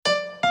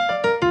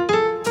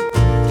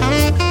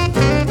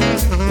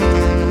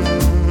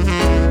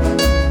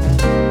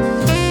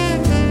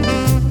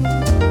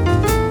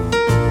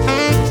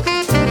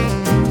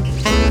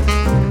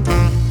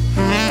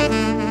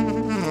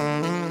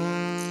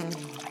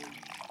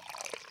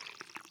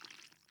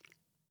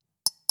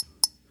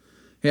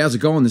Hey, how's it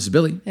going? This is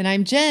Billy. And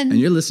I'm Jen. And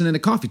you're listening to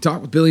Coffee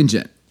Talk with Billy and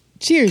Jen.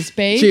 Cheers,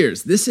 babe.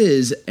 Cheers. This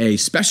is a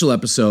special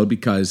episode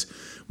because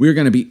we're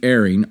going to be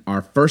airing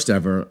our first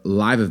ever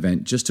live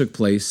event. Just took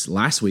place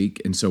last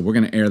week, and so we're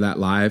going to air that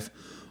live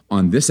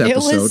on this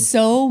episode. It was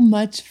so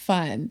much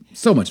fun.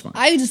 So much fun.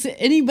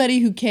 Anybody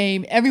who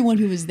came, everyone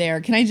who was there,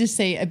 can I just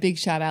say a big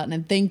shout out and a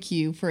thank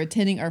you for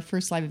attending our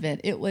first live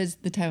event. It was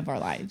the time of our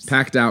lives.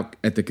 Packed out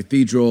at the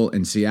Cathedral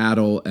in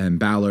Seattle and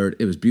Ballard.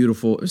 It was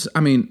beautiful.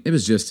 It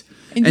was just...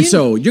 And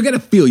so you're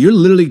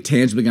literally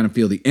tangibly going to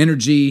feel the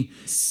energy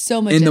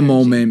so much in the energy.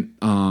 moment.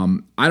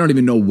 I don't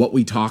even know what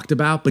we talked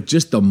about, but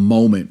just the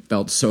moment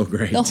felt so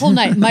great. The whole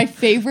night. My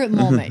favorite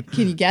moment.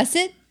 Can you guess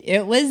it?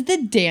 It was the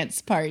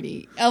dance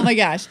party. Oh my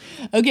gosh.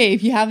 Okay,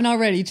 if you haven't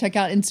already, check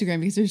out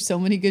Instagram because there's so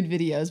many good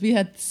videos. We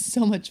had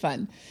so much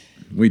fun.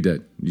 We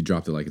did. You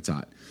dropped it like it's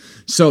hot.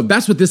 So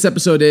that's what this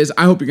episode is.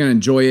 I hope you're going to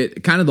enjoy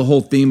it. Kind of the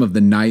whole theme of the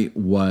night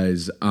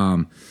was...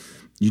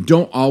 you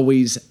don't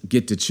always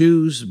get to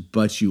choose,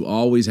 but you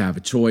always have a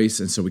choice.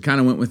 And so we kind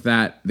of went with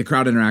that. The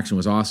crowd interaction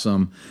was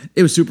awesome.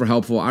 It was super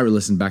helpful. I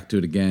listened back to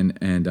it again.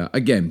 And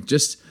again,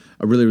 just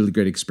a really, really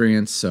great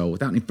experience. So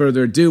without any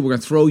further ado, we're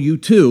going to throw you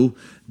to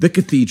the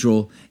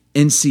Cathedral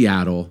in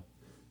Seattle.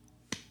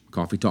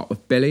 Coffee Talk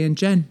with Billy and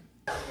Jen.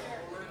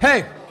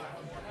 Hey,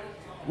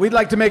 we'd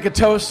like to make a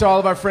toast to all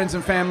of our friends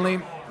and family.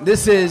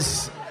 This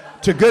is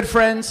to good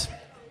friends,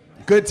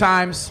 good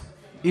times,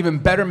 even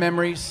better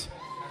memories.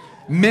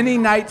 Many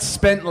nights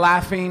spent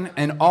laughing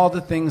and all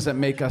the things that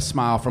make us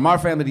smile. From our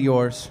family to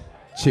yours,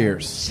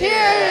 cheers. Cheers,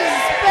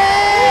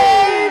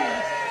 babe!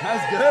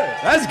 That's good.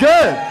 That's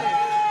good.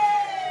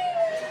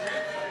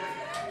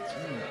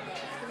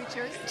 Can we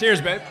cheers?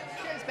 Cheers, babe.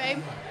 Cheers,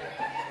 babe.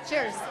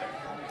 Cheers.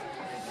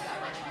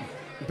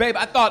 Babe,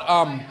 I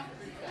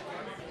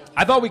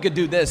thought we could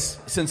do this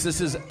since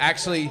this is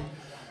actually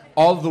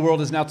all of the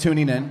world is now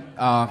tuning in.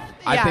 I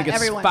think it's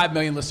everyone. 5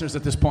 million listeners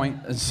at this point,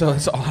 and so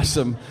it's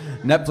awesome.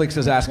 Netflix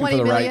is asking for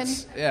the 20 million.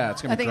 rights. Yeah,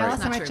 it's going I to be think great.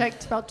 last time I true.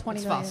 checked, about 20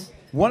 It's million. false.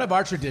 One of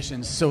our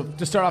traditions, so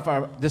to start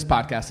off this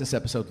podcast, this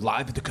episode,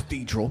 live at the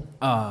Cathedral,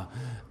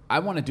 I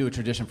want to do a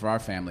tradition for our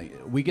family.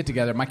 We get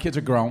together. My kids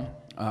are grown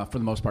for the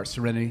most part.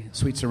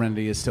 Sweet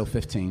Serenity is still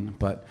 15,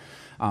 but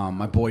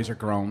my boys are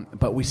grown.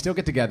 But we still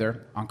get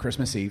together on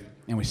Christmas Eve,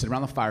 and we sit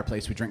around the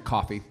fireplace. We drink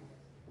coffee,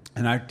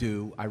 and I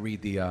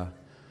read the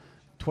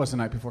 'Twas the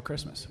Night Before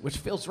Christmas, which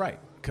feels right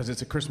because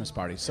it's a Christmas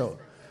party. So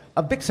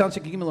a big sound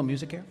check. Can you give me a little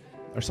music here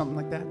or something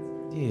like that?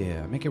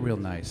 Yeah, make it real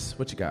nice.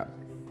 What you got?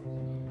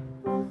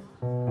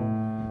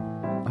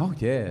 Oh,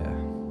 yeah.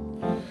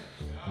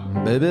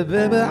 Baby,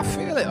 baby, I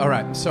feel it. All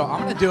right, so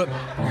I'm going to do it.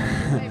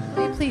 Babe,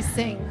 will you please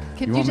sing?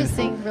 Could you want me just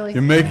to- sing really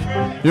You're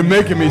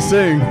making me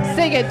sing.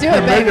 Sing it. Do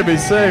it, baby. making me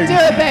sing. Do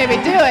it, baby.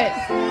 Do it.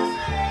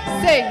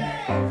 Sing.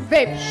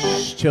 Babe.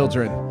 Shh,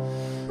 children.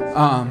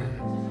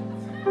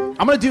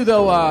 I'm going to do,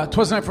 though,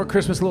 'Twas the Night Before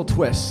Christmas, a little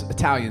twist,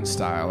 Italian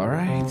style, all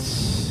right?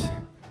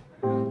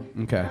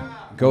 Okay,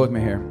 go with me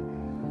here.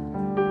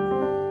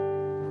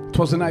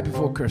 'Twas the night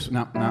before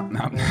Christmas. No.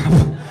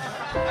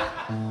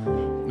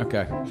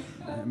 Okay.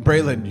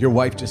 Braylon, your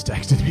wife just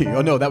texted me.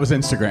 Oh, no, that was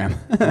Instagram.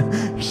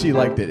 She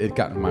liked it. It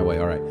got in my way.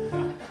 All right.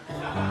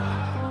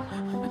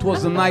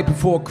 'Twas the night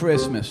before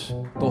Christmas.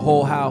 The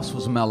whole house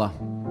was mellow.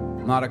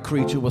 Not a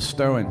creature was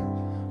stirring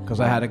because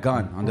I had a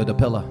gun under the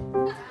pillow.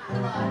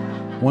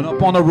 Went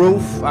up on the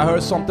roof. I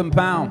heard something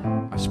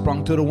pound. I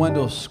sprung to the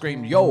window,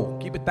 screamed, "Yo,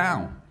 keep it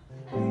down."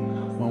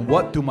 When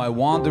what to my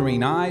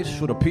wandering eyes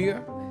should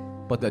appear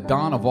but the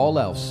dawn of all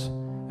else,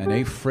 and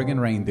a friggin'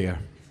 reindeer.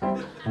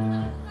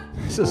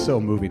 This is so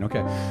moving,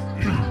 okay.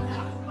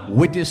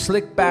 With his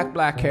slick back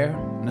black hair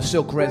and a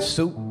silk red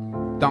suit,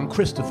 Don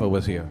Christopher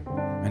was here,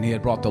 and he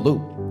had brought the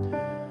loot.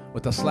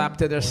 With a slap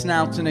to their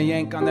snouts and a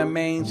yank on their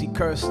manes, he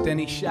cursed and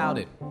he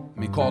shouted,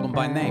 and he called them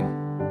by name.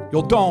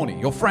 Yo Tony,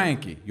 yo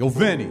Frankie, yo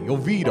Vinny, yo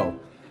Vito.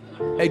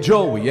 Hey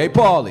Joey, hey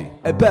Paulie,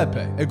 hey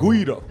Pepe, hey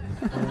Guido.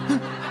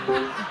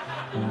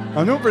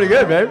 I'm doing pretty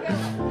good, babe.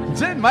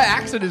 Jen, my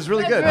accent is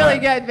really good. That's really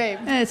good, babe.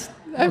 It's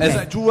As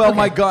I drew out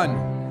my gun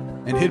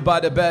and hid by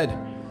the bed,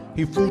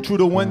 he flew through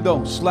the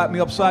window, slapped me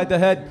upside the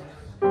head.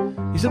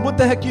 He said, "What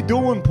the heck you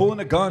doing pulling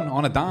a gun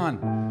on a Don?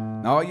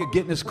 Now all you're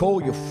getting is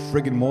cold, you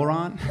friggin'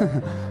 moron."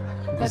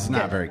 That's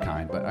not good. very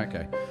kind, but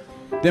okay.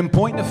 Then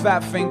pointing a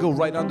fat finger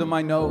right under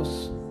my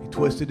nose, he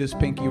twisted his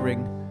pinky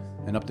ring,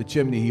 and up the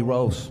chimney he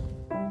rose.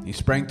 He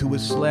sprang to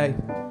his sleigh,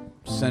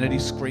 sent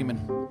it screaming.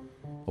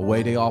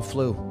 Away they all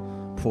flew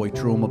before he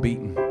threw him a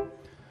beating.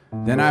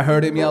 Then I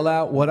heard him yell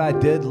out what I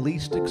did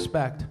least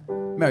expect.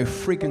 "Merry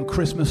freaking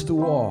Christmas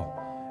to all,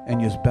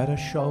 and yous better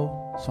show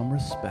some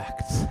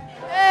respect."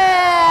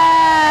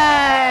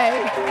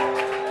 Hey!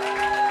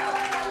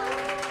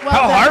 Well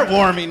How done.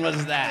 heartwarming was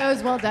That that?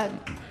 was well done.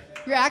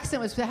 Your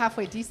accent was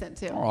halfway decent,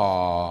 too.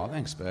 Aw,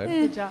 thanks, babe.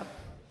 Good job.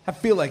 I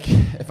feel like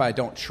if I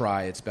don't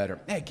try, it's better.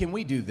 Hey, can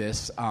we do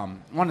this? I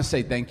want to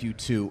say thank you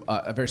to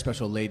a very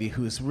special lady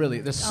who's really,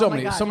 there's so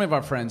many of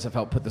our friends have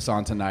helped put this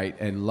on tonight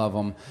and love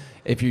them.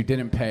 If you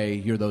didn't pay,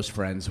 you're those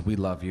friends. We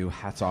love you.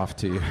 Hats off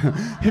to you.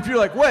 If you're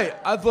like, wait,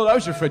 I thought I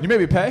was your friend, you made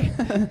me pay.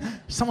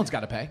 Someone's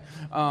got to pay.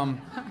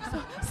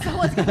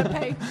 Someone's got to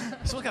pay.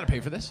 Someone's got to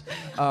pay for this.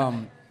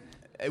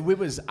 It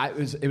was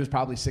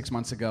probably 6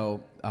 months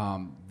ago.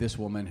 This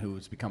woman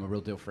who's become a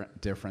real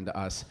dear friend to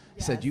us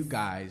said, you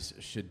guys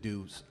should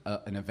do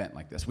an event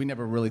like this. We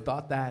never really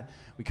thought that.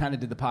 We kind of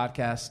did the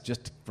podcast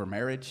just for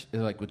marriage. It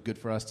was good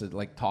for us to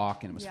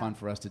talk, and it was fun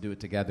for us to do it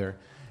together.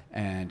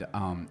 And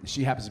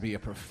she happens to be a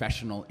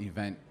professional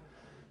event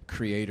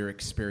creator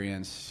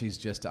experience. She's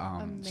just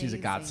she's a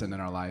godsend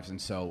in our lives.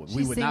 And so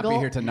we would not be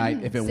here tonight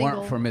if it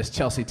weren't for Miss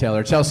Chelsea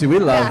Taylor. Chelsea, we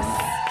love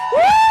you.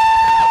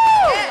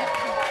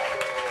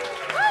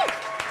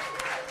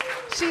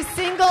 She's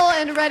single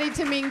and ready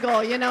to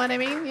mingle. You know what I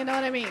mean? You know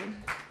what I mean?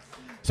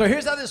 So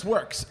here's how this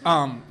works.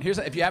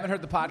 If you haven't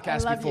heard the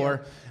podcast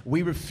before,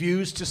 we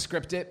refuse to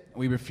script it.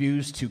 We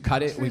refuse to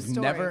cut it. We've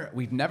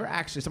never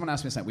actually. Someone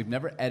asked me this night. We've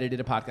never edited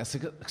a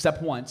podcast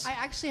except once. I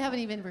actually haven't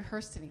even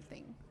rehearsed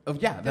anything. Oh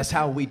yeah, that's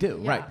how we do,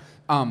 right?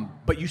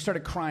 But you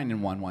started crying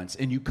in one once,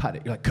 and you cut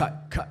it. You're like,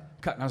 cut.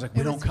 And I was like,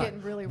 we don't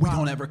cut. Really we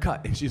don't ever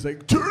cut. And she's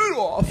like, turn it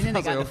off. And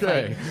then I was like,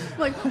 okay.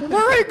 Like,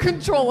 we're in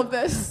control of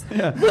this.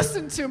 Yeah.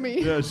 Listen to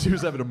me. Yeah, she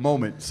was having a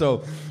moment.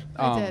 So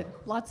I did.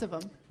 Lots of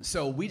them.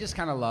 So we just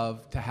kind of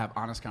love to have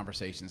honest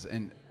conversations.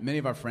 And many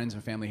of our friends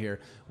and family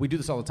here, we do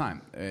this all the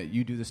time.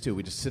 You do this too.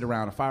 We just sit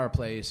around a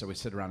fireplace, or we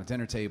sit around a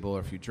dinner table,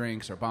 or a few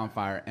drinks, or a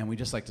bonfire, and we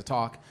just like to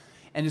talk.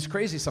 And it's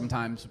crazy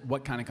sometimes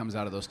what kind of comes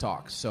out of those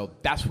talks. So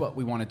that's what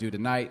we want to do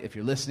tonight. If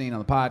you're listening on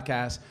the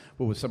podcast,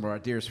 we're with some of our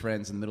dearest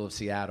friends in the middle of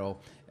Seattle.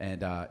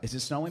 And is it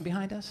snowing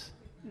behind us?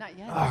 Not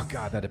yet. Oh,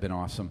 God, that'd have been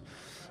awesome.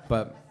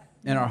 But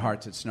in our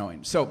hearts, it's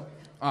snowing. So,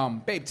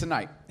 babe,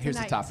 tonight, here's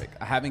the topic.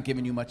 I haven't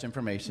given you much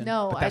information.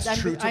 No, but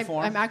that's true to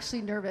form. I'm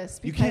actually nervous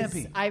because you can't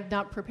be. I've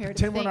not prepared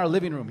Pretend we're in our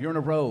living room. You're in a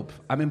robe.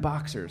 I'm in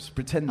boxers.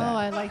 Pretend that. Oh,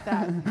 I like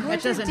that.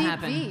 That doesn't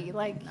happen. V?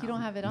 Like, no. You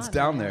don't have it on. It's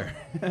down there.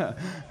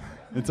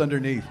 It's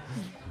underneath.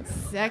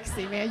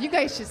 Sexy, man. You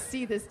guys should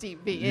see this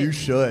deep V. You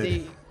should.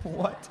 Deep.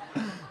 What?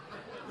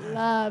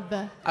 Love.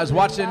 I was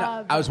watching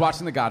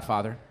The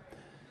Godfather.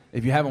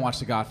 If you haven't watched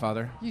The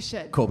Godfather, you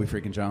should. Colby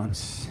freaking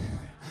Jones.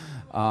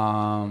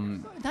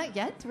 Not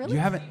yet, really? You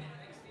haven't?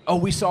 Oh,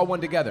 we saw one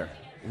together.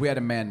 We had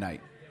a man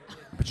night.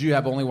 But you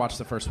have only watched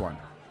the first one.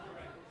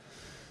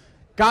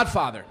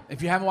 Godfather.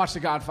 If you haven't watched The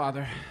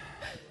Godfather,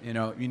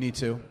 you need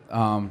to.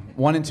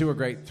 1 and 2 are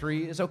great.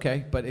 3 is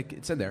okay, but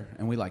it's in there,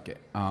 and we like it.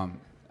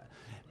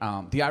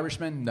 The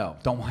Irishman, no,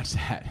 don't watch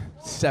that.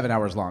 7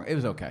 hours long. It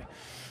was okay.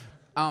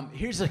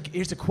 Here's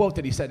a quote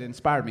that he said that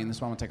inspired me, and this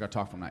is why I'm going to take our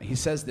talk from tonight. He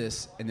says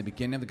this in the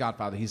beginning of The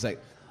Godfather. He's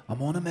like, I'm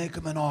going to make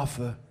him an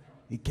offer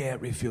he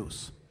can't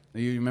refuse.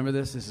 You remember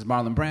this? This is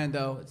Marlon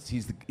Brando.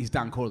 He's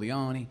Don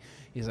Corleone.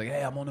 He's like,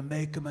 hey, I'm going to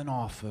make him an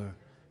offer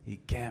he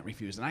can't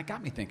refuse. And that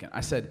got me thinking. I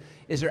said,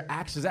 does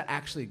that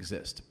actually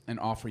exist, an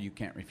offer you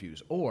can't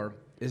refuse? Or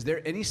is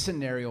there any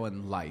scenario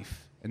in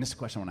life, and this is a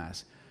question I want to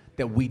ask,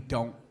 that we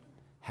don't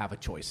have a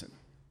choice in?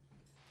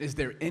 Is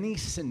there any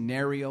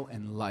scenario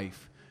in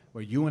life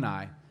where you and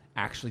I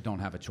actually don't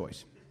have a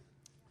choice?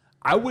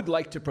 I would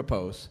like to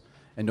propose,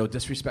 and no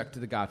disrespect to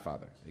The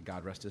Godfather, may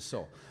God rest his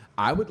soul,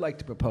 I would like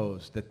to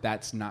propose that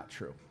that's not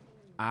true.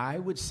 I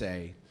would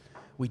say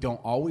we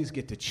don't always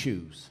get to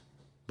choose,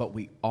 but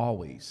we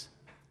always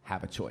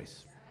have a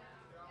choice.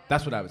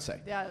 That's what I would say.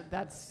 Yeah,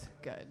 that's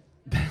good.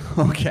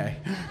 Okay.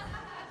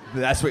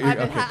 That's what you're...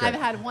 I've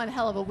had one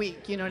hell of a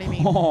week, you know what I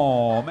mean?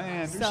 Oh,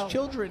 man, there's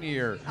children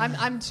here.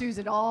 I'm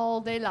choosing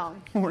all day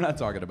long. We're not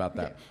talking about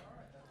that. Yeah.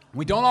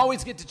 We don't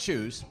always get to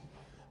choose,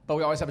 but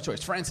we always have a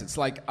choice. For instance,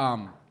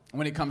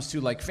 when it comes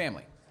to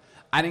family,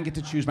 I didn't get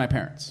to choose my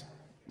parents,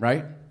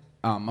 right?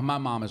 My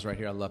mom is right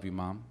here. I love you,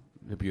 Mom.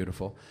 You're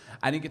beautiful.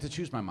 I didn't get to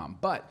choose my mom,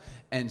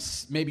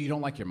 and maybe you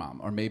don't like your mom,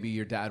 or maybe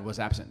your dad was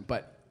absent,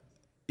 but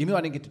even though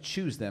I didn't get to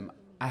choose them,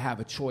 I have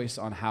a choice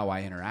on how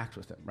I interact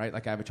with them, right?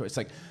 I have a choice.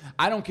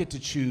 I don't get to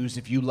choose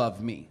if you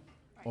love me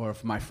or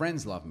if my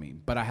friends love me,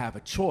 but I have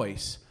a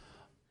choice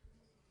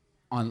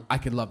on I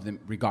could love them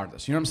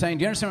regardless. You know what I'm saying?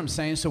 Do you understand what I'm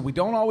saying? So we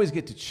don't always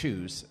get to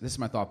choose. This is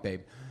my thought,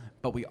 babe.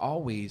 But we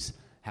always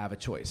have a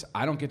choice.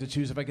 I don't get to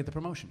choose if I get the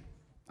promotion.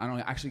 I don't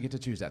actually get to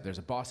choose that. There's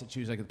a boss that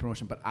chooses I get the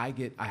promotion, but I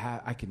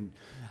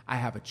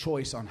have a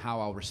choice on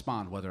how I'll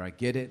respond, whether I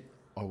get it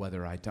or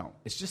whether I don't.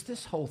 It's just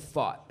this whole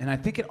thought. And I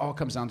think it all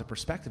comes down to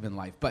perspective in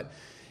life. But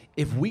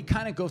if we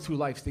kind of go through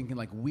life thinking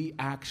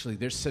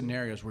there's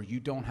scenarios where you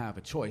don't have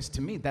a choice,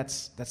 to me,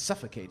 that's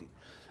suffocating.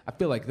 I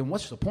feel like, then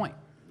what's the point?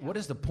 Yeah. What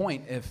is the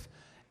point if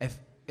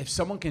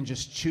someone can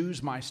just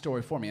choose my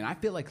story for me? And I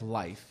feel like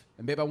life,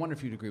 and babe, I wonder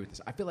if you'd agree with this,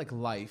 I feel like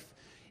life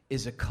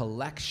is a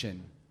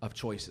collection of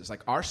choices.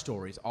 Like our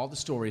stories, all the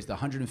stories, the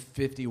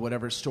 150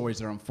 whatever stories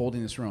that are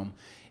unfolding in this room,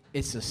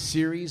 it's a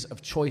series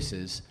of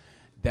choices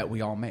that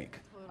we all make.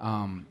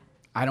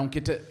 I don't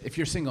get to. If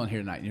you're single in here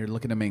tonight and you're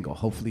looking to mingle,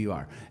 hopefully you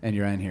are, and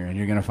you're in here and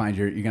you're gonna find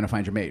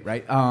your mate,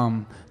 right?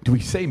 Do we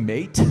say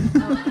mate?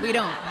 We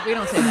don't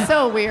say that.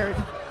 So weird.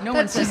 No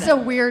one That's says just that.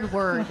 a weird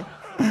word.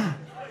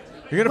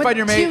 You're gonna With find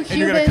your mate two and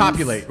you're gonna humans.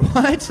 copulate.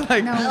 What?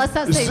 Like, No, let's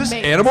not is say this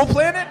mate. Animal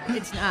Planet?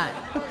 It's not.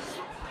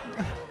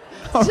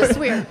 It's just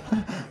weird.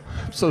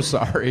 I'm so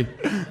sorry.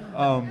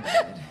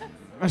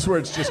 I swear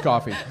it's just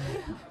coffee.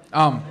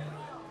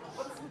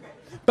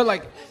 But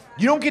like,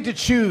 you don't get to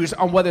choose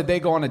on whether they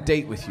go on a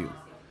date with you,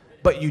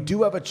 but you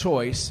do have a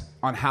choice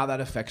on how that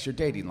affects your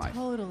dating life.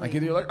 Totally. Like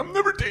either you're like, I'm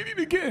never dating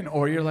again,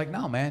 or you're like,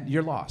 no, man,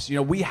 you're lost. You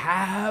know, we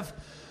have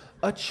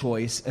a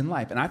choice in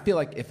life, and I feel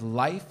like if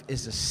life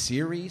is a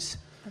series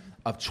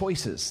of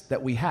choices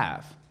that we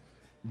have,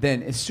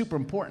 then it's super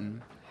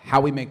important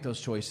how we make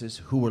those choices,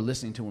 who we're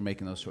listening to when we're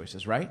making those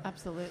choices, right?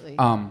 Absolutely.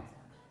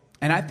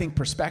 And I think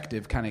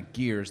perspective kind of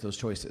gears those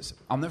choices.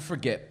 I'll never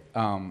forget,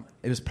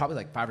 it was probably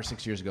like 5 or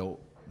 6 years ago,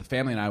 the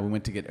family and I, we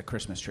went to get a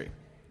Christmas tree.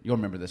 You'll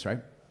remember this, right?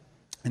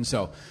 And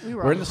so We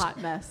we're were in a this.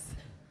 hot mess.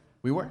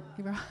 We were?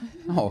 We were.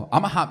 Oh,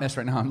 I'm a hot mess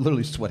right now. I'm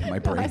literally sweating my I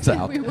brains said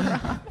out. we were a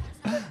hot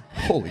mess.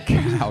 Holy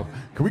cow.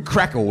 Can we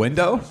crack a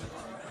window?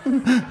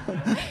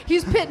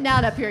 He's pitting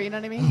out up here, you know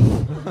what I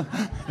mean?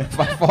 If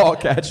I fall,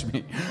 catch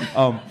me.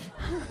 No,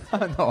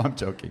 I'm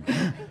joking.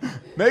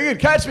 Megan,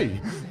 catch me.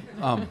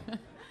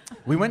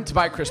 We went to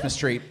buy a Christmas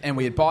tree, and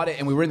we had bought it,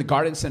 and we were in the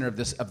garden center of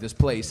this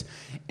place,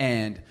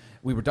 and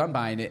we were done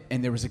buying it,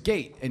 and there was a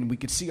gate, and we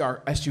could see our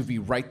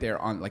SUV right there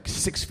on like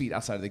 6 feet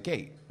outside of the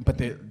gate. But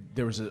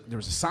there was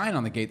a sign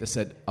on the gate that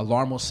said,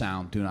 "Alarm will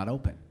sound, do not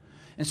open."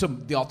 And so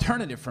the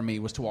alternative for me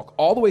was to walk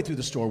all the way through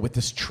the store with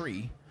this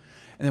tree,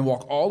 and then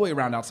walk all the way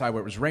around outside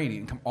where it was raining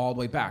and come all the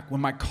way back.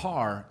 When my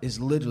car is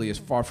literally as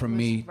far from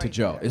me to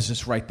Joe. It's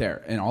just right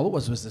there. And all it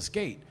was this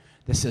gate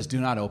that says,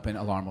 "Do not open,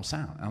 alarm will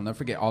sound." And I'll never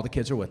forget, all the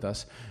kids are with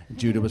us.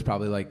 Judah was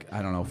probably like,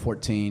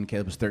 14.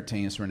 Caleb was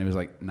 13. Serena was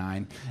like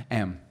 9.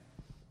 And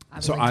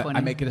so like 20.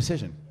 I make a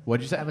decision. What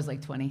did you say? I was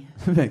like 20.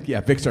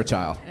 Yeah, Vic's our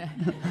child.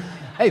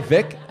 Hey,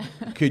 Vic,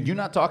 could you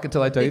not talk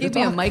until I tell you to Give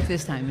me a talk? mic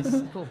this time. This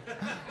is cool.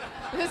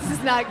 This is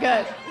not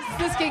good.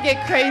 This could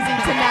get crazy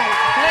tonight.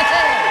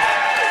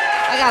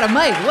 I got a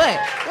mic. What?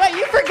 Wait,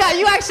 you forgot.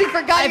 You actually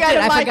forgot you had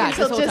a I mic forgot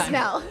until this whole just time.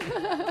 now.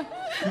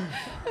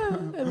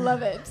 I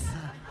love it.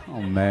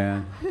 Oh,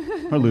 man.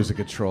 We're losing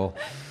control.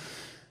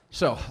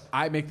 So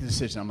I make the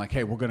decision. I'm like,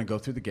 hey, we're going to go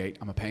through the gate.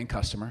 I'm a paying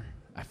customer.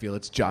 I feel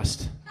it's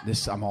just.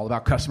 I'm all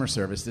about customer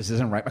service. This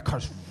isn't right. My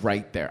car's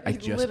right there. I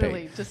just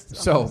Literally paid. just on the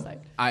So side.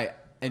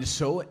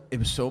 it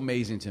was so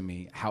amazing to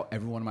me how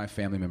every one of my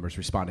family members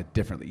responded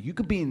differently. You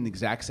could be in the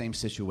exact same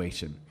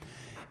situation,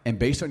 and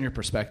based on your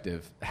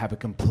perspective, have a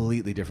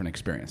completely different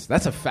experience.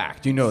 That's a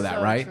fact. You know that,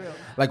 So right? true.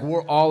 Like,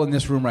 we're all in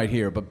this room right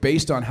here, but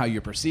based on how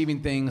you're perceiving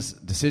things,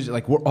 decisions,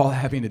 like, we're all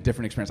having a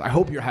different experience. I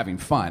hope you're having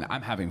fun.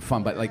 I'm having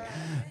fun, but like,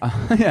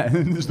 yeah,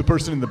 and there's the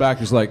person in the back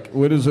who's like,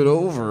 when is it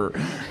over?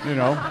 You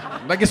know?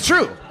 Like, it's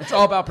true. It's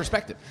all about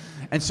perspective.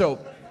 And so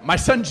my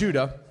son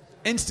Judah,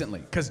 instantly,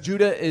 because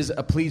Judah is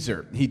a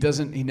pleaser. He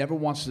never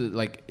wants to,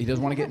 like, he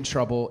doesn't want to get in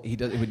trouble. He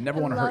would never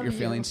want to hurt love your you.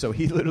 feelings. So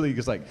he literally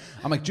goes like,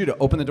 I'm like, Judah,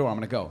 open the door. I'm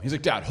going to go. He's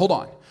like, Dad, hold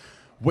on.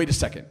 Wait a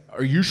second.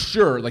 Are you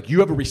sure? Like, you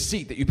have a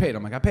receipt that you paid?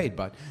 I'm like, I paid,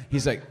 bud.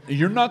 He's like,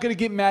 you're not going to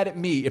get mad at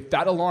me if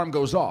that alarm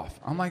goes off.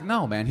 I'm like,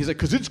 no, man. He's like,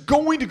 because it's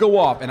going to go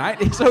off.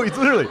 And so he's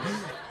literally,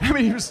 I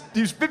mean, he was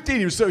 15.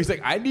 He's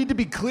like, I need to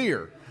be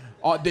clear.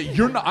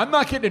 That I'm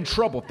not getting in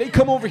trouble. If they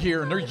come over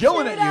here and they're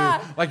yelling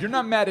at you, like, you're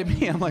not mad at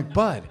me. I'm like,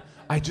 bud,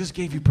 I just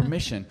gave you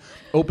permission.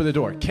 Open the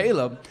door.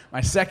 Caleb, my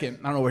second,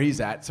 I don't know where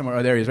he's at. Somewhere,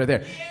 oh, there he is, right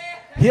there.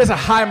 He has a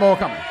high moral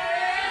compass.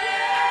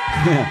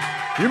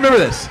 You remember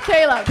this?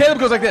 Caleb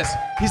goes like this.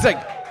 He's like,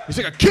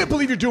 I can't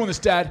believe you're doing this,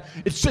 Dad.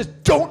 It's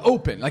just don't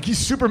open. Like, he's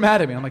super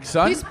mad at me. I'm like,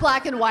 son. He's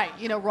black and white,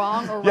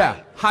 wrong or right. Yeah,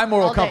 high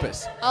moral All day.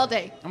 compass. All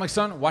day. I'm like,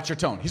 son, watch your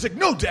tone. He's like,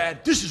 no,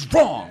 Dad, this is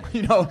wrong.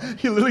 He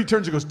literally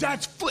turns and goes,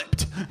 Dad's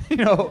flipped.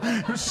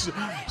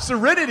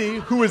 Serenity,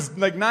 who was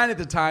like 9 at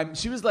the time,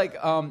 she was like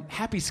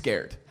happy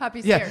scared.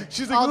 Happy Yeah, scared.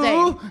 she's like, All day.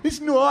 oh, it's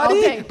naughty.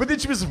 All day. But then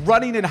she was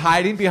running and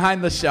hiding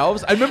behind the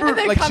shelves. I remember, And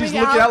then like, she's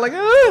coming looking out. out like,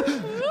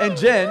 ah. And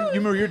Jen, you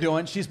remember what you're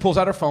doing? She pulls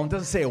out her phone,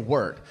 doesn't say a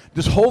word.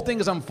 This whole thing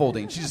is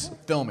unfolding. She's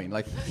filming,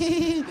 like.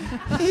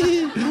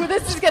 Well,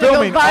 this is going to go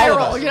Filming all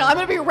of viral. us. I'm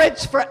going to be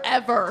rich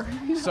forever.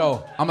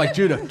 So I'm like,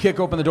 Judah, kick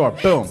open the door.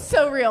 Boom.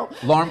 So real.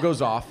 Alarm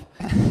goes off.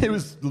 It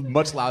was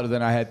much louder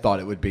than I had thought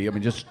it would be. I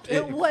mean, just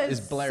It was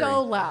it's blaring.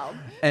 so loud.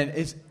 And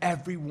it's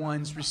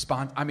everyone's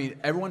response. I mean,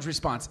 everyone's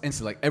response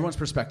instantly, like everyone's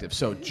perspective.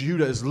 So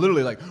Judah is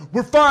literally like,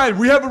 we're fine.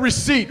 We have a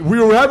receipt. We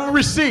have a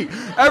receipt.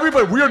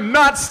 Everybody, we are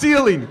not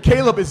stealing.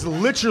 Caleb is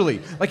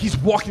literally like, he's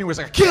walking away. He's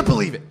like, I can't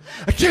believe it.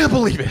 I can't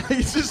believe it.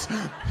 He's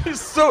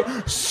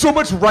so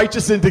much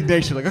righteous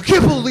indignation. Like, I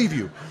can't believe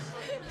you.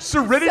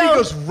 Serenity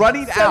goes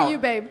running out you,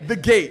 babe. the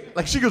gate.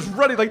 Like, she goes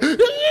running like, and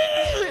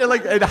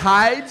like it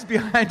hides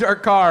behind our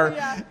car.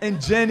 Yeah.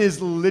 And Jen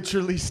is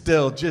literally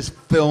still just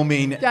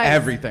filming Guys,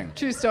 everything.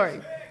 True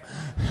story.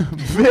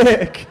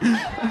 Vic,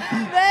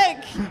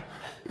 Vic.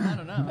 I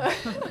don't know.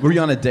 were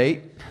you on a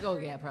date? Oh,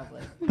 yeah,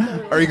 probably.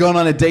 Are you going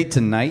on a date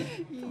tonight?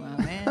 Come on,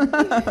 man.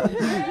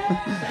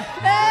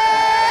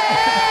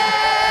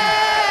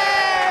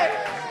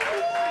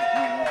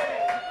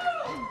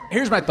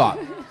 Here's my thought.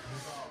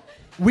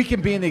 We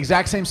can be in the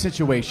exact same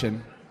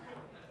situation,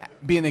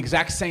 be in the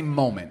exact same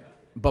moment,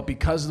 but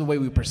because of the way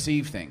we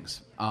perceive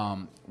things,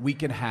 we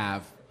can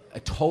have a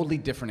totally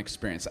different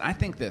experience. And I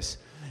think this,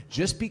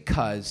 just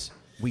because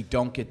we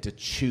don't get to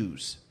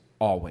choose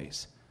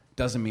always,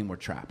 doesn't mean we're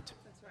trapped.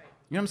 That's right.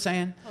 You know what I'm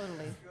saying?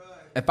 Totally.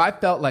 If I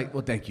felt like,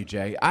 well, thank you,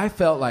 Jay. If I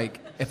felt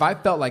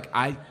like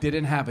I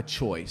didn't have a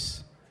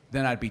choice,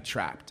 then I'd be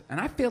trapped. And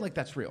I feel like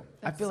that's real.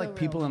 I That's feel so like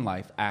people real. in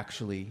life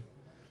actually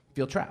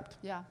feel trapped.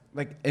 Yeah.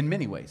 Like in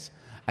many ways.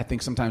 I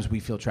think sometimes we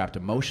feel trapped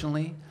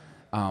emotionally.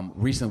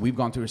 Recently, we've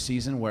gone through a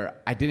season where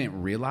I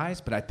didn't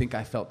realize, but I think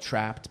I felt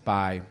trapped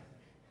by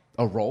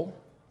a role.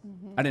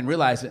 Mm-hmm. I didn't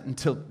realize it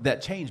until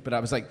that changed, but I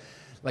was like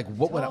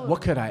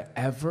what could I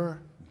ever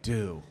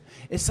do?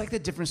 It's like the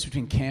difference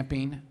between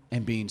camping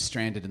and being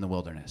stranded in the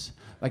wilderness.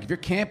 Like if you're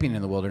camping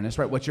in the wilderness,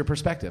 right, what's your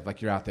perspective?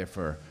 Like you're out there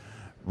for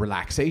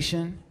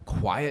relaxation,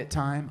 quiet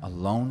time,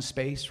 alone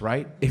space,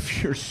 right?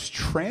 If you're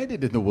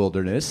stranded in the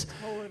wilderness,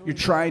 you're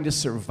trying to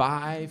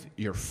survive,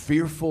 you're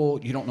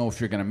fearful, you don't know if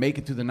you're going to make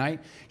it through the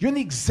night. You're in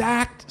the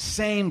exact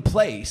same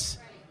place,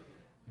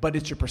 but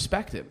it's your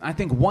perspective. I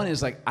think one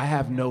is like I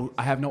have no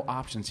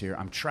options here.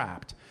 I'm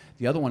trapped.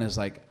 The other one is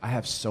like I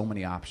have so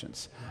many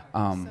options.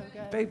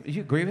 Babe,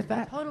 you agree with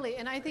that? Totally.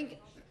 And I think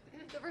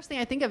the first thing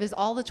I think of is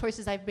all the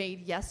choices I've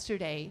made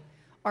yesterday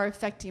are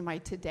affecting my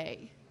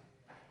today.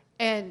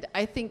 And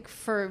I think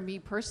for me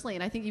personally,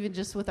 and I think even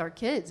just with our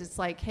kids, it's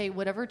like, hey,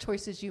 whatever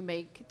choices you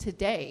make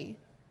today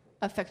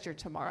affect your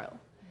tomorrow.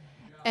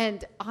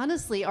 And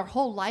honestly, our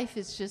whole life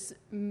is just,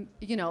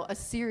 a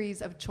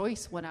series of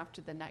choice one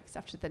after the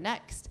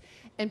next.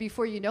 And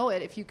before you know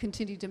it, if you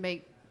continue to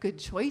make good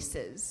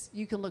choices,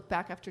 you can look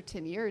back after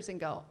 10 years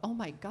and go, oh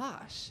my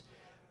gosh,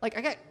 like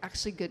I got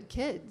actually good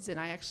kids and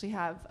I actually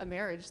have a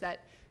marriage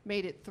that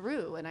made it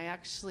through and I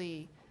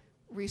actually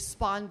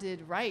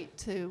responded right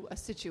to a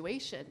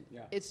situation.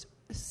 Yeah. It's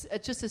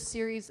just a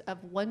series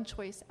of one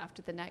choice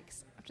after the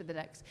next.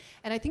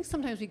 And I think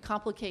sometimes we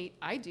complicate,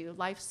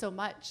 life so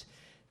much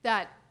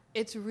that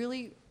it's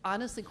really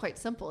honestly quite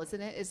simple,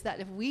 isn't it? Is that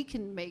if we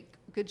can make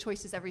good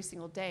choices every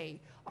single day,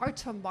 our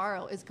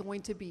tomorrow is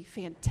going to be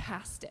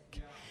fantastic.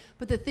 Yeah.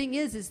 But the thing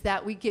is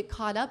that we get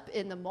caught up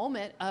in the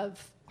moment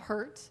of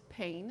hurt,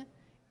 pain,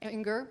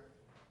 anger,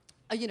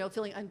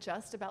 feeling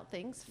unjust about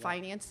things,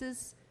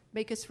 finances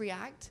make us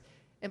react.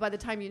 And by the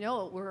time you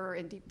know it, we're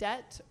in deep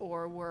debt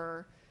or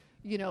we're,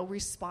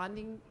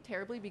 responding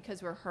terribly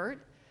because we're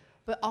hurt.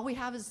 But all we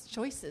have is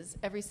choices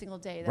every single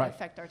day that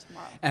affect our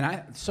tomorrow.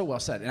 And so well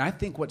said. And I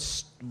think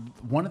what's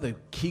one of the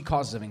key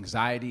causes of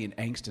anxiety and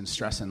angst and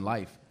stress in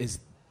life is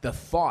the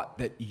thought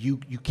that you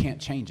can't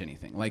change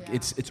anything. Like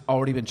it's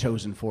already been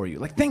chosen for you.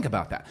 Like think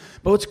about that.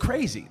 But what's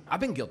crazy,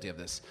 I've been guilty of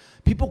this.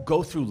 People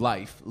go through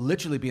life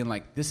literally being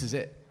like, this is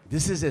it.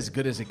 This is as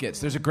good as it gets.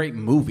 There's a great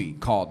movie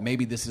called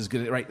Maybe This Is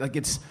Good, right? Like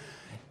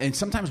and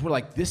sometimes we're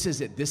like, this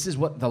is it. This is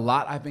what the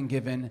lot I've been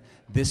given.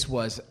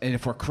 And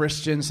if we're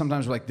Christians,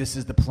 sometimes we're like, this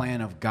is the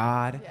plan of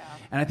God. Yeah.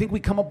 And I think we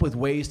come up with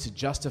ways to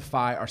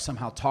justify or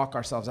somehow talk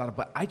ourselves out of it.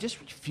 But I just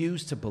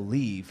refuse to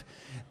believe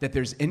that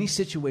there's any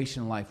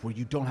situation in life where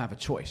you don't have a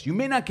choice. You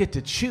may not get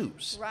to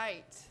choose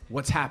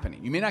what's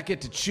happening. You may not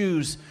get to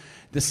choose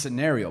the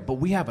scenario, but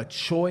we have a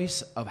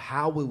choice of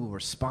how we will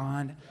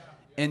respond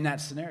in that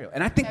scenario.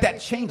 And I think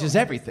that changes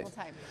everything.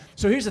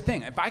 So here's the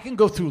thing. If I can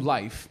go through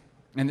life,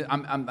 and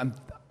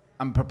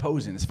I'm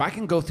proposing this. If I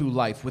can go through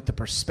life with the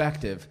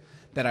perspective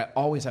that I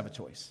always have a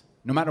choice,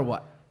 no matter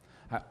what,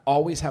 I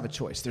always have a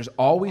choice. There's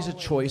always a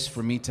choice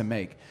for me to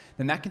make.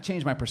 Then that can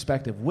change my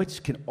perspective,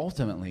 which can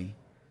ultimately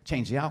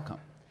change the outcome.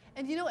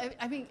 And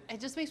it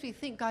just makes me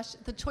think, gosh,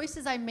 the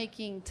choices I'm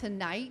making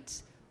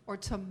tonight or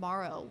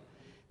tomorrow,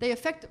 they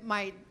affect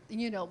my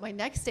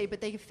next day, but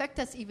they affect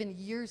us even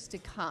years to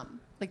come,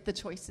 like the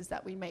choices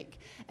that we make.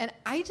 And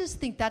I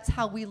just think that's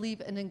how we leave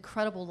an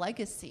incredible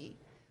legacy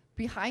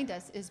behind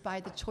us is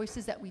by the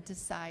choices that we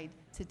decide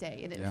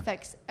today, and it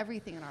affects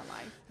everything in our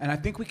life. And I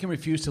think we can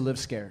refuse to live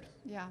scared.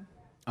 Yeah.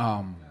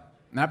 And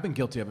I've been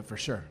guilty of it for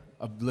sure,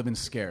 of living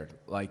scared.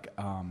 Like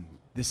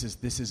this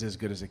is as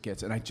good as it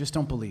gets, and I just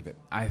don't believe it.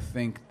 I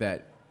think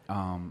that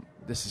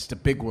this is a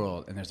big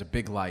world, and there's a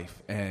big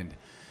life, and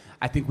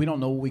I think we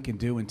don't know what we can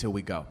do until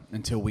we go,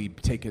 until we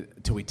take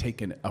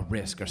a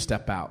risk or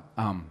step out.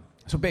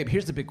 So, babe,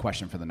 here's the big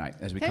question for the night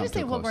as we come to a close. Can I just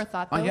say one more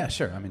thought, though? Oh, yeah,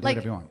 sure. Do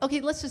whatever you want.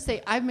 Okay, let's just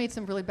say I've made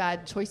some really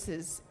bad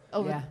choices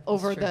over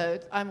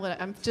the.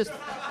 I'm just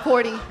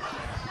 40.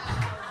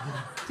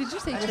 Did you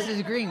say? I was just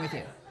agreeing with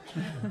you.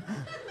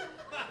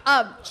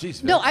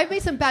 Jeez, no, I've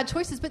made some bad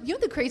choices, but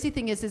the crazy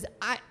thing is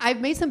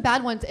I've made some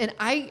bad ones, and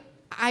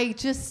I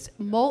just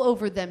mull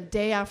over them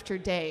day after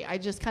day. I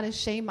just kind of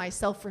shame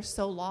myself for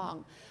so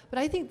long. But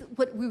I think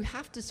what we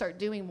have to start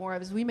doing more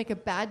of is we make a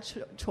bad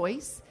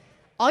choice.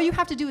 All you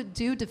have to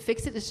do to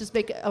fix it is just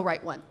make a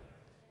right one.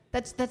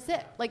 That's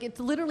it. Like,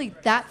 it's literally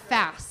that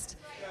fast.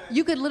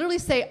 you could literally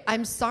say,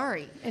 I'm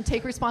sorry, and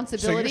take So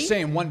responsibility. you're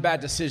saying one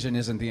bad decision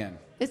isn't the end.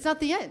 It's not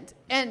the end.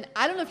 And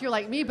I don't know if you're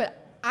like me, but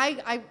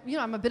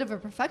I'm a bit of a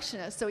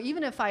perfectionist. So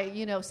even if I,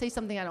 say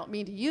something I don't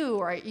mean to you,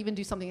 or I even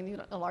do something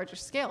on a larger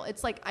scale,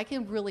 it's like I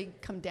can really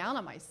come down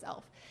on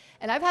myself.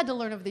 And I've had to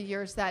learn over the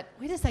years that,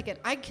 wait a second,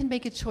 I can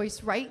make a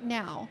choice right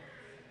now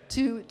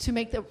to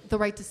make the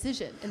right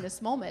decision in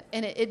this moment.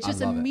 And it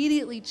just love it.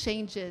 immediately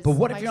changes. But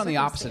what if my you're on the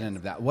opposite circumstance. end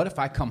of that? What if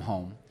I come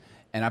home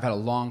and I've had a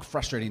long,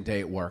 frustrating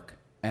day at work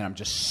and I'm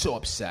just so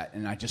upset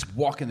and I just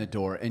walk in the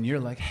door and you're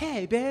like,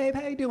 hey, babe,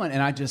 how you doing?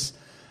 And I just,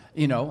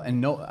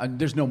 and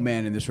there's no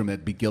man in this room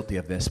that'd be guilty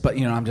of this, but,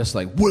 I'm just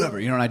like, whatever,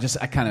 and I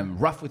kind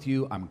of rough with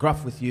you. I'm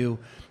gruff with you.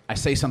 I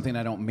say something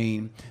I don't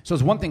mean. So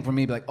it's one thing for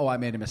me to be like, oh, I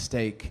made a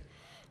mistake.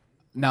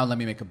 Now let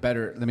me make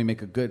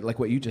a good, like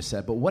what you just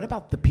said. But what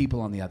about the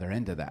people on the other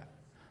end of that?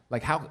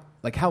 How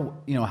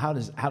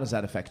does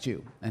that affect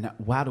you? And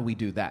how do we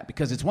do that?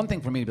 Because it's one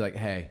thing for me to be like,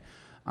 hey,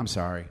 I'm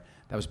sorry,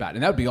 that was bad.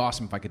 And that would be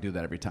awesome if I could do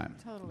that every time.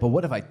 Totally. But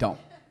what if I don't?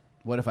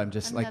 What if I'm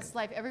just that's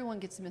life. Everyone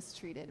gets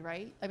mistreated,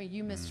 right? I mean,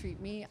 you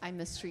mistreat me, I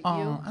mistreat I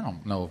you.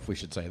 don't know if we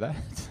should say that.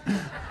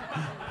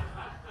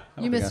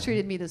 You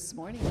mistreated me this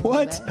morning. a little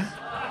What? bit.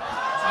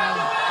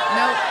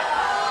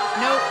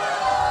 Nope.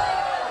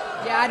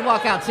 Yeah, I'd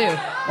walk out too.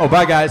 Oh,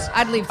 bye, guys.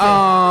 I'd leave too.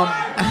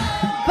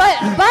 But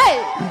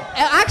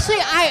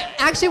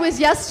actually, it was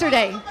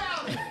yesterday.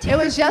 It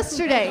was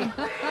yesterday.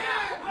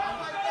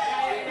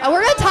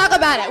 We're gonna talk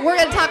about it.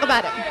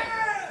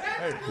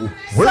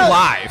 We're So-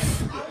 live.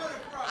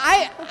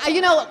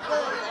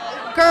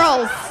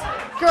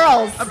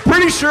 Girls. I'm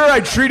pretty sure I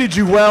treated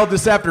you well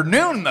this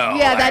afternoon, though.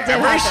 Yeah, that did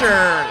I'm pretty happen. sure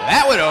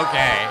that went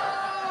okay.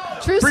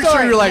 True Pretty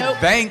story. sure you're like, Nope.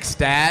 thanks,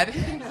 Dad.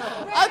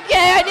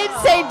 Okay, I didn't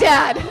say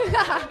dad.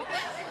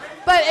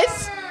 But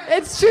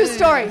it's true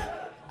story.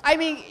 I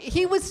mean,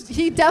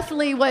 he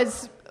definitely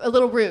was a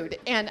little rude,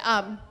 and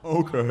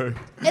Okay.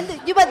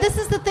 but this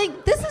is the thing.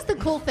 This is the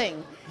cool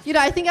thing.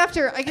 I think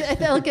after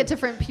I look at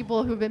different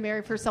people who've been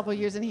married for several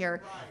years in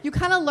here, you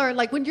kind of learn,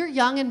 like when you're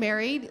young and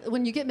married,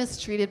 when you get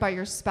mistreated by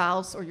your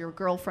spouse or your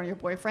girlfriend or your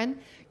boyfriend,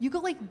 you go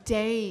like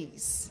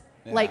days,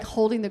 like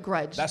holding the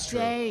grudge. That's true.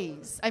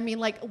 Days. I mean,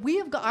 like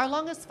our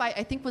longest fight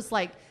I think was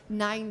like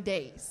 9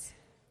 days.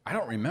 I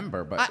don't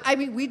remember, but I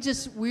mean, we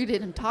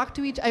didn't talk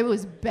to each other. It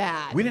was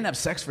bad. we didn't have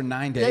sex for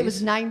 9 days. It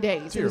was 9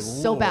 days. Dear It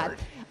was so bad. Lord.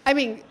 I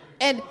mean,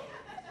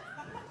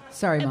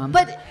 Sorry, Mom.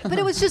 but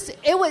it was just,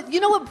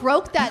 what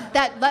broke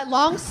that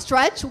long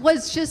stretch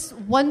was just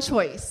one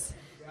choice.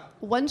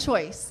 One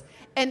choice.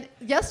 And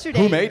yesterday.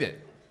 Who made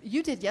it?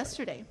 You did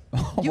yesterday.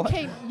 What? You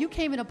came and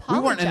We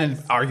apologized. weren't in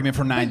an argument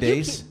for 9 But you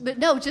days. but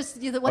no, just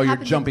what Oh, you're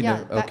happened. jumping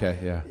yeah, to- okay,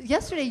 yeah.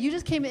 Yesterday, you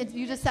just came and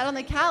you just sat on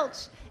the couch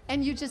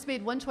and you just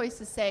made one choice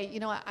to say,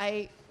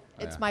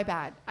 it's Yeah. my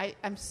bad.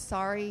 I'm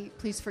sorry.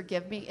 Please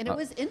forgive me. And it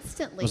was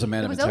instantly. It was a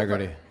man of over.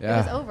 integrity. Yeah.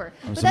 It was over.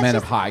 It was But a that's man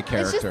of high it's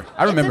character.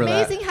 I remember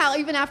that. It's amazing how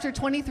even after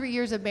 23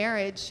 years of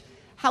marriage,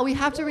 how we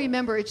have to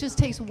remember it just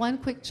takes one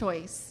quick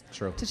choice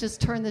True. to just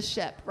turn the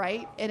ship,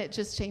 right? And it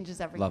just changes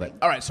everything. Love it.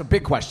 All right, so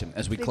big question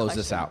as we Big close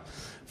this question. out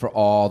for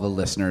all the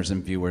listeners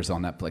and viewers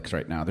on Netflix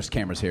right now. There's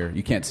cameras here.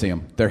 You can't see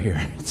them. They're here.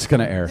 It's going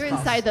to air. They're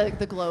inside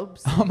the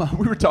globes.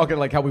 We were talking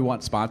like how we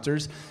want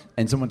sponsors,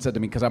 and someone said to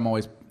me, because I'm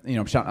always,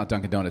 I'm shouting out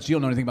Dunkin' Donuts. You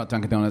don't know anything about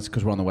Dunkin' Donuts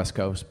because we're on the West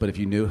Coast, but if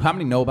you knew, how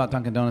many know about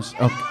Dunkin' Donuts?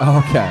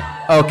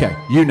 Okay,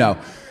 you know.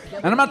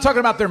 And I'm not talking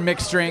about their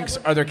mixed drinks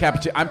or their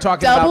cappuccino. I'm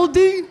talking Double about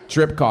D?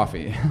 drip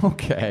coffee.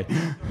 Okay,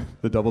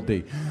 the double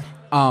D.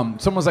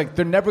 Someone's like,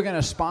 they're never going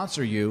to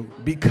sponsor you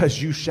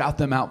because you shout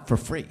them out for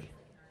free.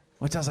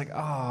 Which I was like, oh,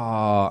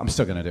 I'm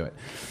still going to do it.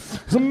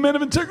 Because I'm a man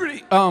of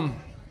integrity.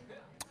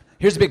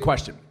 Here's the big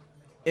question.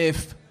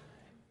 If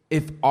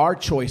our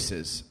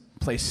choices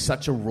play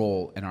such a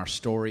role in our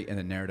story and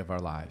the narrative of our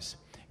lives,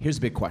 here's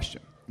the big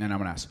question. And I'm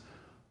going to ask,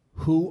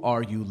 who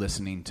are you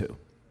listening to?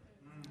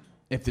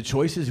 If the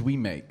choices we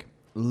make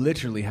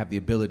literally have the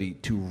ability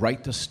to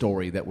write the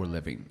story that we're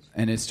living,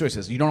 and it's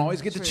choices. You don't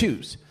always get to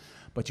choose,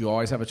 but you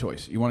always have a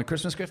choice. You want a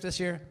Christmas gift this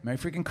year? Merry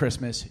freaking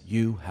Christmas.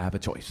 You have a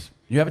choice.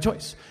 You have a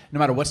choice. No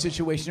matter what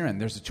situation you're in,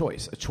 there's a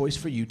choice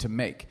for you to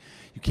make.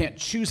 You can't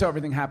choose how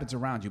everything happens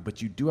around you,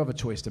 but you do have a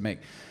choice to make.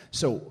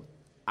 So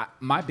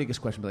my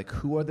biggest question would be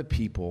like, who are the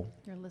people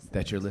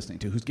that you're listening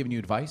to? Who's giving you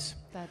advice?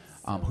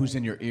 Who's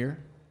in your ear?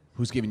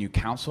 Who's giving you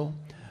counsel?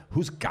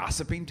 Who's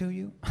gossiping to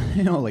you?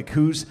 Like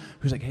who's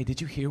like, hey,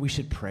 did you hear we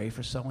should pray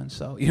for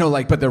so-and-so?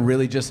 But they're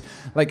really just,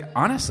 like,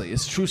 honestly,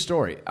 it's a true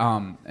story.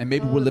 And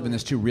maybe we're living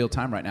this too real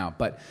time right now.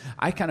 But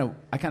I kind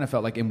of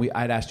felt like, and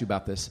I'd asked you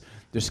about this,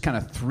 there's kind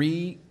of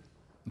 3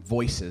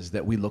 voices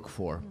that we look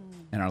for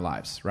in our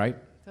lives, right?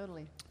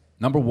 Totally.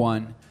 Number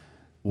 1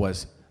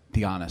 was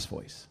the honest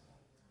voice.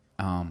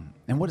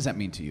 And what does that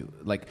mean to you?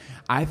 Like,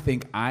 I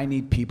think I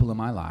need people in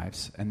my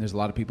lives, and there's a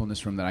lot of people in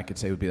this room that I could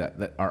say would be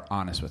that are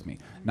honest with me.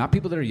 Not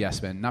people that are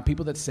yes men, not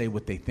people that say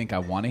what they think I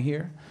want to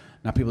hear,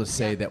 not people that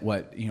say that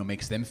what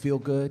makes them feel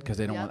good because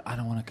they don't want. I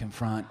don't want to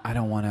confront. I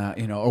don't want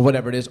to or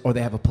whatever it is, or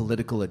they have a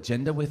political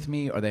agenda with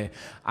me,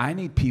 I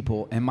need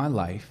people in my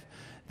life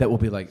that will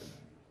be like,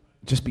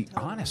 just be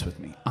honest with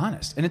me.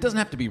 Honest. And it doesn't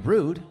have to be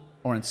rude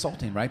or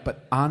insulting, right?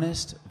 But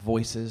honest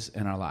voices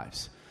in our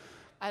lives.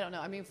 I don't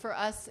know. I mean, for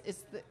us,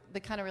 it's the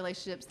kind of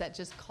relationships that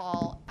just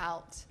call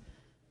out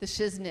the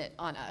shiznit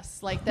on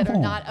us, like that are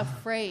not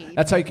afraid.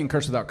 That's how you can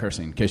curse without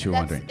cursing, in case you were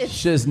wondering. It's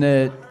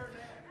Shiznit.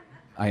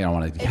 I don't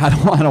want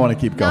to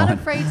keep going. Not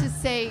afraid to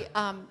say,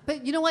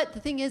 but you know what? The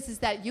thing is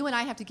that you and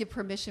I have to give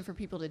permission for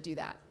people to do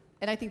that.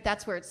 And I think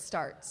that's where it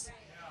starts.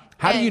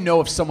 How do you know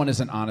if someone is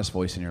an honest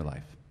voice in your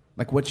life?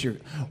 Like, what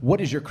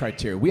is your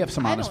criteria? We have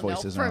some honest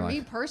voices in our life. For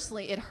me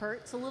personally, it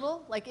hurts a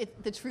little.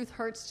 Like, the truth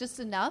hurts just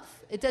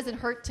enough. It doesn't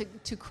hurt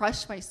to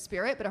crush my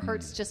spirit, but it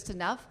hurts just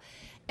enough.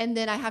 And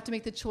then I have to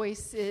make the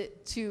choice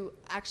to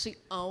actually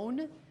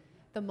own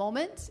the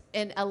moment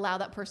and allow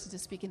that person to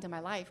speak into my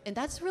life. And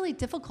that's really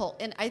difficult.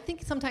 And I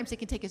think sometimes it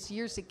can take us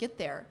years to get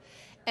there.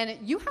 And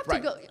you have to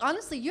go,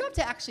 honestly, you have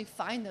to actually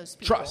find those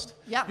people. Trust.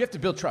 Yeah. You have to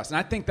build trust. And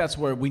I think that's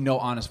where we know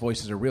honest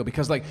voices are real.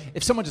 Because, like,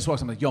 if someone just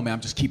walks up like, yo, man,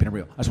 I'm just keeping it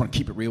real. I just want to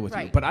keep it real with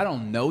you. But I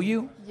don't know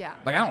you. Yeah.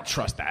 Like, I don't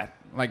trust that.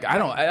 Like,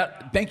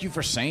 thank you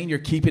for saying you're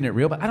keeping it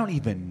real, but I don't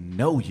even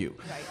know you.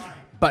 Right.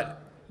 But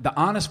the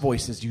honest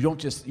voices,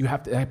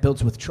 that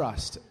builds with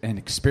trust and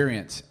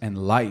experience and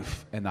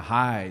life and the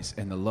highs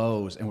and the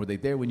lows. And were they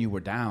there when you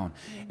were down?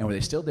 And were they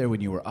still there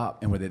when you were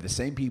up? And were they the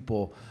same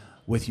people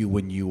with you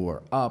when you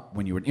were up,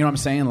 when you were, you know what I'm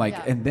saying? Like,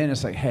 and then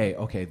it's like, hey,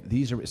 okay,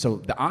 so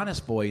the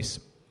honest voice,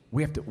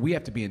 we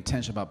have to be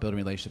intentional about building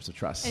relationships of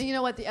trust. And you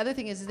know what? The other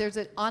thing is there's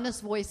an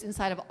honest voice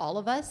inside of all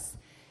of us.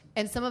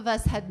 And some of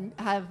us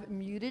have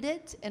muted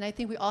it. And I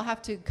think we all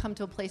have to come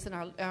to a place in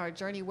our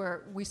journey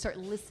where we start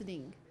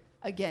listening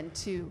again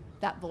to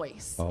that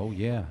voice. Oh,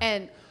 yeah.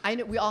 And I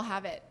know we all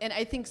have it. And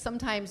I think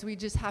sometimes we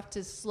just have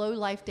to slow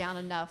life down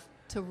enough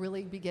to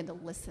really begin to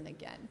listen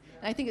again.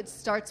 And I think it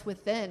starts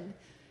within.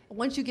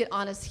 Once you get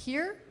honest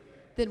here,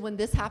 then when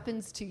this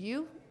happens to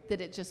you,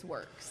 then it just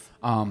works.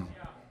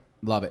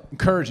 Love it.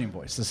 Encouraging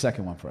voice, the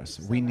second one for us.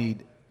 We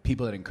need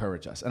people that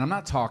encourage us. And I'm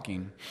not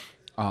talking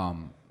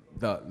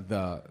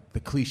the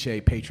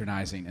cliche,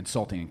 patronizing,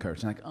 insulting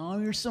encouragement. Like, oh,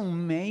 you're so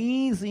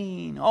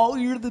amazing. Oh,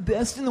 you're the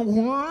best in the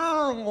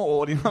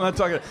world. You know, I'm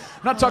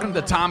not talking to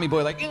the Tommy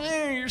boy like,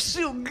 you're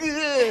so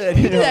good.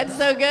 You know? That's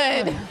so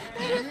good.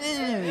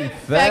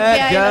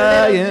 Fat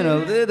guy in a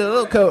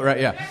little coat. Right,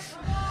 yeah.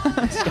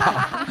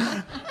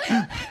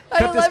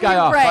 Cut this guy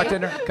off.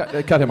 Bartender,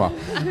 cut him off.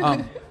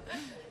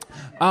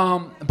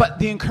 But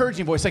the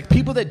encouraging voice, like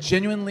people that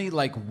genuinely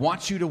like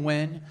want you to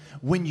win.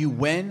 When you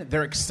win,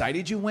 they're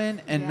excited you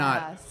win, and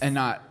not,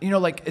 you know,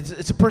 like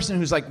it's a person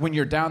who's like when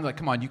you're down, they're like,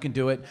 come on, you can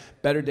do it.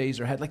 Better days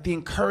are ahead. Like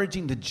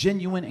the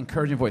genuine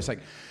encouraging voice. Like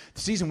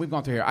the season we've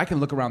gone through here, I can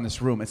look around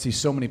this room and see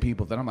so many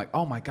people that I'm like,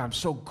 oh my God, I'm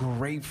so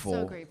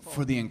grateful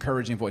for the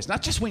encouraging voice.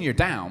 Not just when you're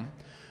down,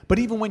 but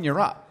even when you're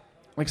up.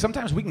 Like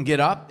sometimes we can get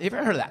up. Have you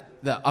ever heard of that?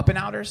 The up and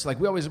outers. Like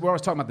we're always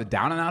talking about the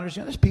down and outers.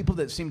 You know, there's people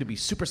that seem to be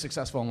super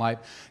successful in life,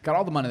 got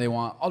all the money they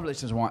want, all the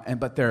relationships they want,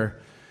 but they're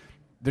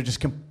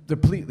just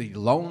completely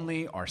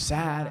lonely or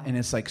sad. And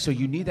it's like, so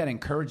you need that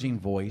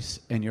encouraging voice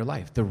in your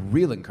life, the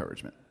real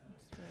encouragement.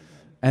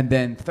 And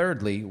then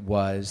thirdly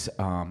was,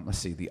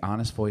 the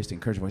honest voice, the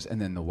encouraging voice,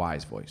 and then the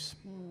wise voice.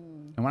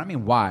 And when I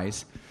mean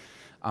wise,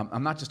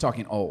 I'm not just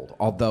talking old,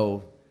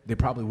 although they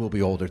probably will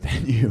be older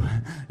than you,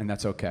 and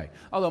that's okay.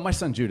 Although my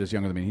son Judah's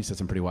younger than me. He said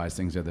some pretty wise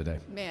things the other day.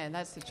 Man,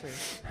 that's the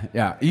truth.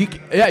 Yeah,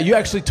 you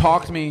actually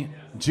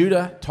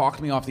Judah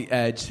talked me off the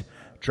edge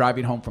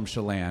driving home from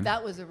Chelan.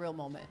 That was a real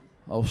moment.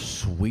 Oh,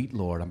 sweet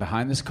Lord. I'm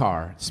behind this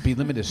car. Speed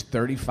limit is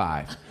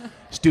 35.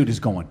 This dude is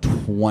going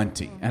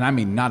 20, and I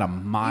mean not a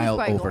mile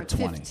over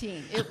 20.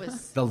 15. It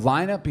was the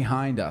lineup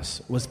behind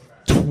us was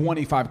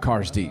 25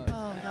 cars deep.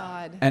 Oh,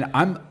 God. And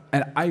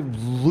I'm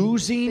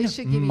losing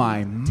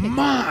my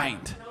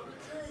mind.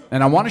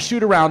 And I want to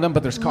shoot around him,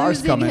 but there's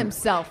cars coming. Losing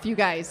himself, you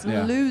guys.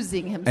 Yeah.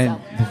 Losing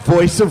himself. And the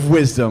voice of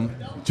wisdom.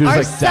 Our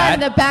like, son in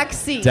the back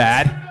seat.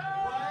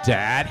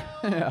 Dad.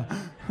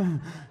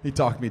 He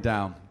talked me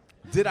down.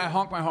 Did I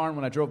honk my horn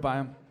when I drove by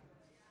him?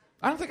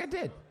 I don't think I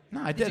did.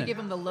 No, I didn't. Did you give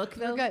him the look,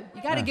 though? Good.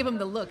 You got to give him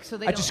the look so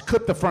they I just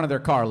clipped the front of their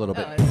car a little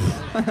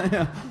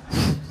bit.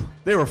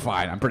 They were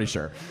fine, I'm pretty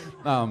sure.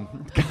 God,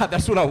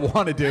 that's what I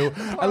want to do.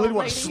 I literally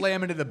want to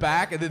slam into the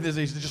back and then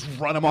just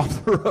run them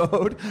off the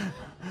road.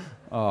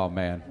 Oh,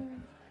 man.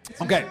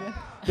 Okay,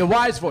 the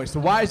wise voice. The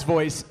wise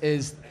voice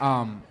is,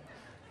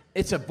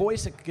 it's a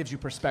voice that gives you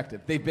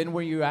perspective. They've been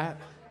where you're at.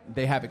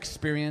 They have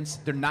experience.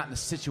 They're not in the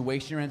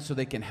situation you're in, so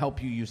they can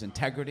help you use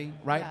integrity,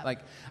 right? Yeah. Like,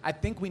 I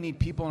think we need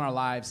people in our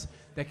lives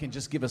that can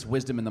just give us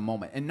wisdom in the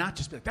moment and not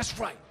just be like, that's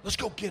right, let's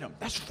go get them.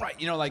 That's right.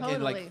 You know, like,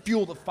 and like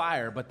fuel the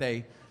fire, but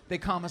they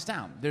calm us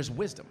down. There's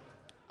wisdom.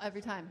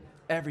 Every time.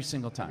 Every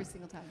single time. Every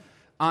single time.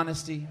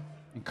 Honesty,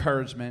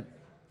 encouragement,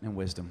 and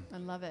wisdom. I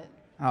love it.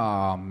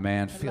 Oh,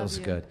 man, feels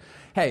good.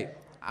 Hey,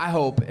 I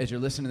hope as you're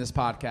listening to this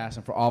podcast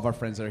and for all of our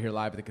friends that are here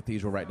live at the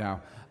cathedral right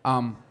now,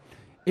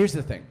 here's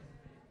the thing.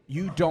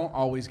 You don't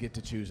always get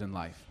to choose in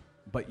life,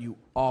 but you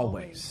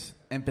always.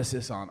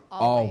 Emphasis on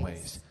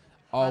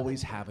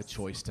always have a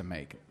choice to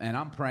make. And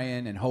I'm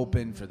praying and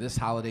hoping for this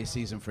holiday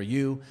season for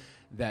you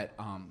that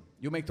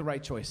you'll make the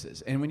right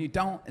choices. And when you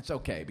don't, it's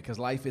okay, because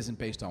life isn't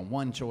based on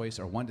one choice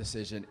or one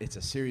decision. It's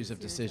a series of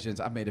decisions.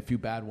 I've made a few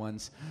bad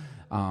ones.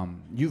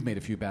 You've made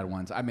a few bad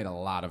ones. I made a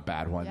lot of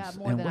bad ones. Yeah,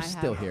 more and than we're I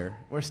still have. here.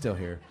 We're still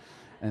here.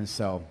 And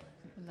so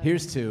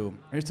here's to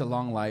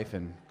long life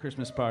and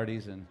Christmas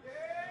parties, and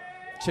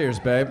cheers,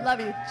 babe. Love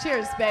you.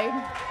 Cheers, babe.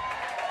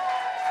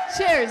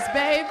 Cheers,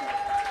 babe.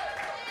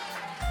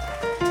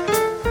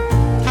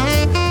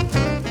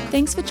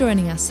 Thanks for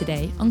joining us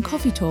today on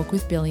Coffee Talk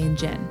with Billy and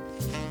Jen.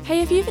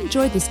 Hey, if you've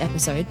enjoyed this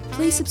episode,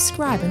 please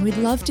subscribe and we'd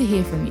love to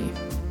hear from you.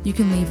 You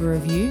can leave a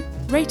review,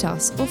 rate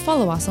us, or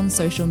follow us on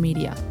social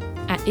media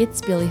at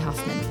It's Billy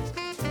Huffman.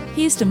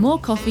 Here's to more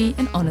coffee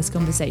and honest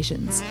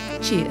conversations.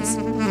 Cheers.